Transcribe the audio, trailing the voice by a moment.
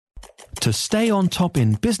To stay on top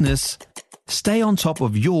in business, stay on top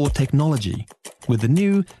of your technology with the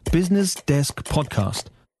new Business Desk podcast,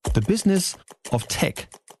 The Business of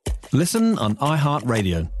Tech. Listen on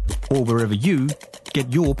iHeartRadio or wherever you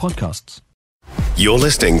get your podcasts. You're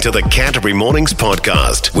listening to the Canterbury Mornings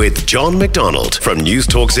podcast with John MacDonald from News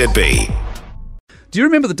Talk ZB. Do you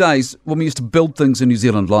remember the days when we used to build things in New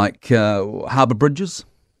Zealand like harbour bridges,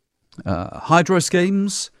 hydro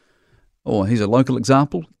schemes, or here's a local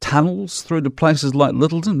example, tunnels through to places like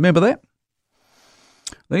Lyttelton? Remember that?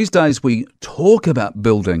 These days we talk about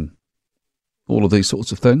building all of these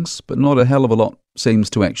sorts of things, but not a hell of a lot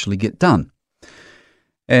seems to actually get done.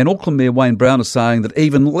 And Auckland Mayor Wayne Brown is saying that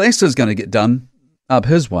even less is going to get done up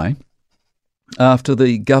his way after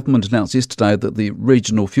the government announced yesterday that the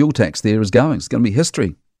regional fuel tax there is going. It's going to be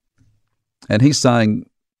history. And he's saying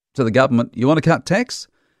to the government, you want to cut tax?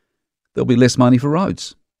 There'll be less money for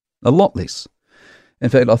roads. A lot less. In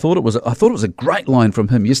fact, I thought it was a great line from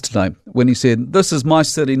him yesterday when he said, this is my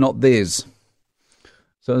city, not theirs.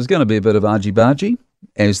 So there's going to be a bit of argy-bargy,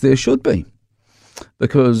 as there should be.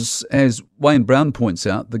 Because, as Wayne Brown points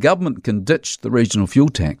out, the government can ditch the regional fuel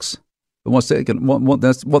tax. But what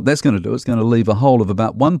that's going to do, it's going to leave a hole of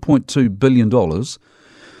about $1.2 billion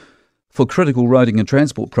for critical roading and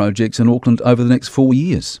transport projects in Auckland over the next 4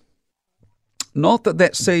 years. Not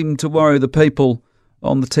that seemed to worry the people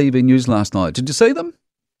on the TV news last night. Did you see them? Did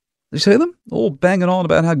you see them? All banging on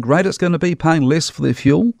about how great it's going to be, paying less for their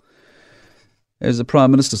fuel. As the Prime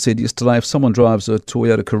Minister said yesterday, if someone drives a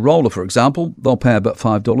Toyota Corolla, for example, they'll pay about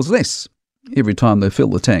 $5 less every time they fill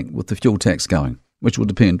the tank with the fuel tax going, which will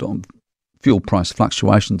depend on fuel price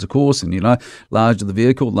fluctuations, of course, and, larger the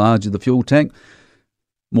vehicle, larger the fuel tank,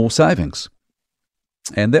 more savings.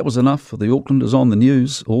 And that was enough for the Aucklanders on the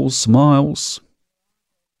news, all smiles.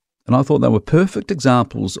 And I thought they were perfect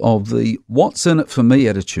examples of the what's in it for me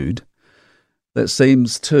attitude that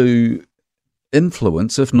seems to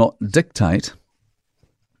influence, if not dictate,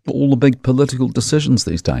 all the big political decisions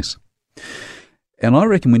these days. And I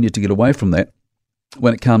reckon we need to get away from that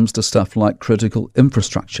when it comes to stuff like critical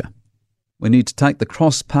infrastructure. We need to take the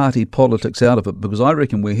cross-party politics out of it, because I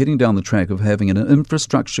reckon we're heading down the track of having an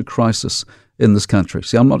infrastructure crisis in this country.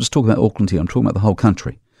 See, I'm not just talking about Auckland here, I'm talking about the whole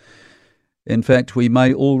country. In fact, we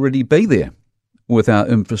may already be there with our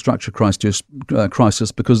infrastructure crisis,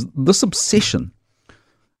 because this obsession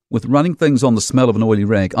with running things on the smell of an oily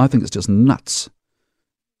rag, I think it's just nuts.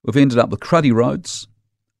 We've ended up with cruddy roads,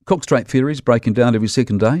 Cook Strait ferries breaking down every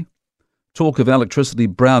second day, talk of electricity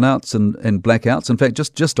brownouts and blackouts. In fact,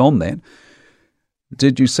 just on that,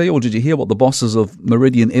 did you see or did you hear what the bosses of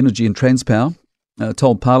Meridian Energy and Transpower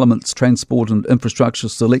told Parliament's Transport and Infrastructure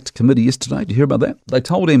Select Committee yesterday? Did you hear about that? They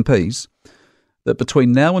told MPs that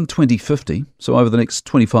between now and 2050, so over the next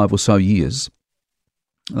 25 or so years,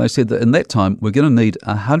 they said that in that time we're going to need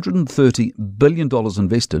 $130 billion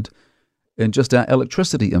invested in just our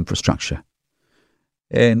electricity infrastructure.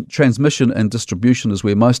 And transmission and distribution is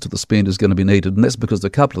where most of the spend is going to be needed, and that's because of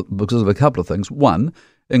a couple of things. One,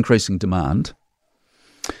 increasing demand,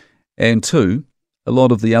 and two, a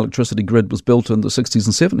lot of the electricity grid was built in the 60s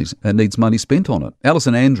and 70s and needs money spent on it.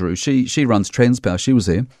 Alison Andrew, she runs Transpower, she was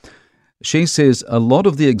there. She says a lot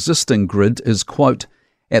of the existing grid is, quote,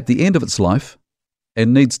 at the end of its life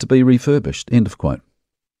and needs to be refurbished, end of quote.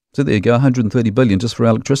 So there you go, $130 billion just for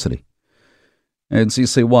electricity. And so you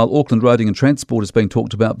see, while Auckland Roading and Transport is being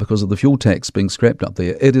talked about because of the fuel tax being scrapped up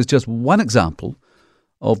there, it is just one example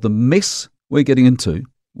of the mess we're getting into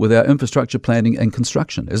with our infrastructure planning and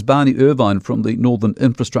construction. As Barney Irvine from the Northern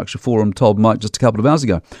Infrastructure Forum told Mike just a couple of hours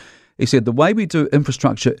ago, he said the way we do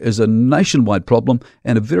infrastructure is a nationwide problem,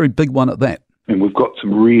 and a very big one at that. And we've got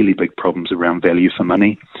some really big problems around value for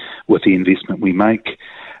money with the investment we make.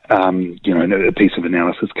 A piece of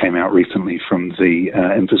analysis came out recently from the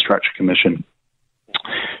Infrastructure Commission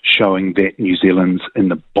showing that New Zealand's in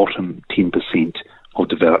the bottom 10% of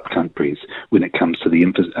developed countries when it comes to the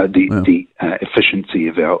efficiency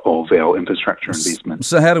of our infrastructure investment.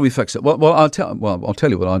 So how do we fix it? Well, I'll tell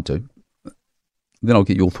you what I'd do. Then I'll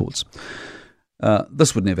get your thoughts.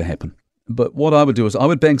 This would never happen. But what I would do is I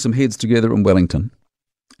would bang some heads together in Wellington,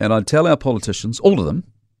 and I'd tell our politicians, all of them,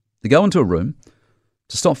 to go into a room,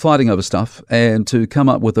 to stop fighting over stuff, and to come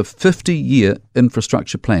up with a 50-year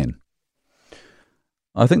infrastructure plan.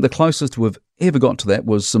 I think the closest we've ever got to that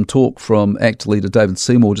was some talk from ACT leader David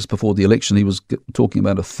Seymour just before the election. He was talking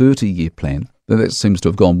about a 30-year plan. That seems to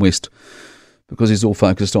have gone west because he's all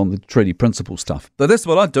focused on the treaty principle stuff. But that's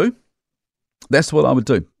what I'd do. That's what I would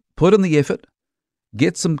do. Put in the effort,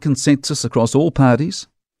 get some consensus across all parties,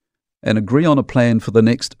 and agree on a plan for the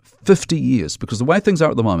next 50 years. Because the way things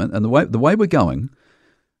are at the moment and the way we're going,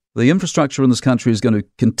 The infrastructure in this country is going to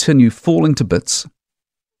continue falling to bits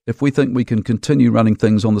if we think we can continue running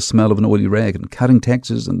things on the smell of an oily rag and cutting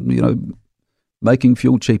taxes and, making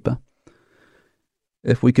fuel cheaper.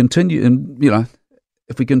 If we continue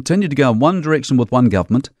to go in one direction with one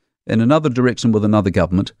government and another direction with another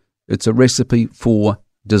government, it's a recipe for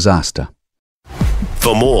disaster.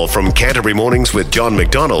 For more from Canterbury Mornings with John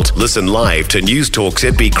MacDonald, listen live to News Talk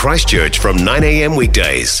ZB Christchurch from 9 a.m.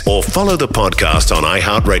 weekdays or follow the podcast on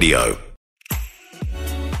iHeartRadio.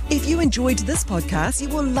 If you enjoyed this podcast, you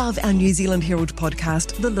will love our New Zealand Herald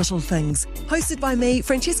podcast, The Little Things, hosted by me,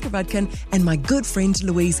 Francesca Rudkin, and my good friend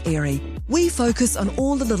Louise Airy. We focus on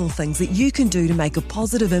all the little things that you can do to make a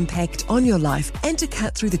positive impact on your life and to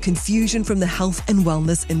cut through the confusion from the health and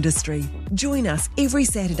wellness industry. Join us every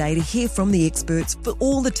Saturday to hear from the experts for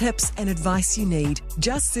all the tips and advice you need.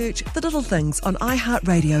 Just search The Little Things on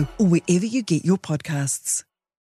iHeartRadio or wherever you get your podcasts.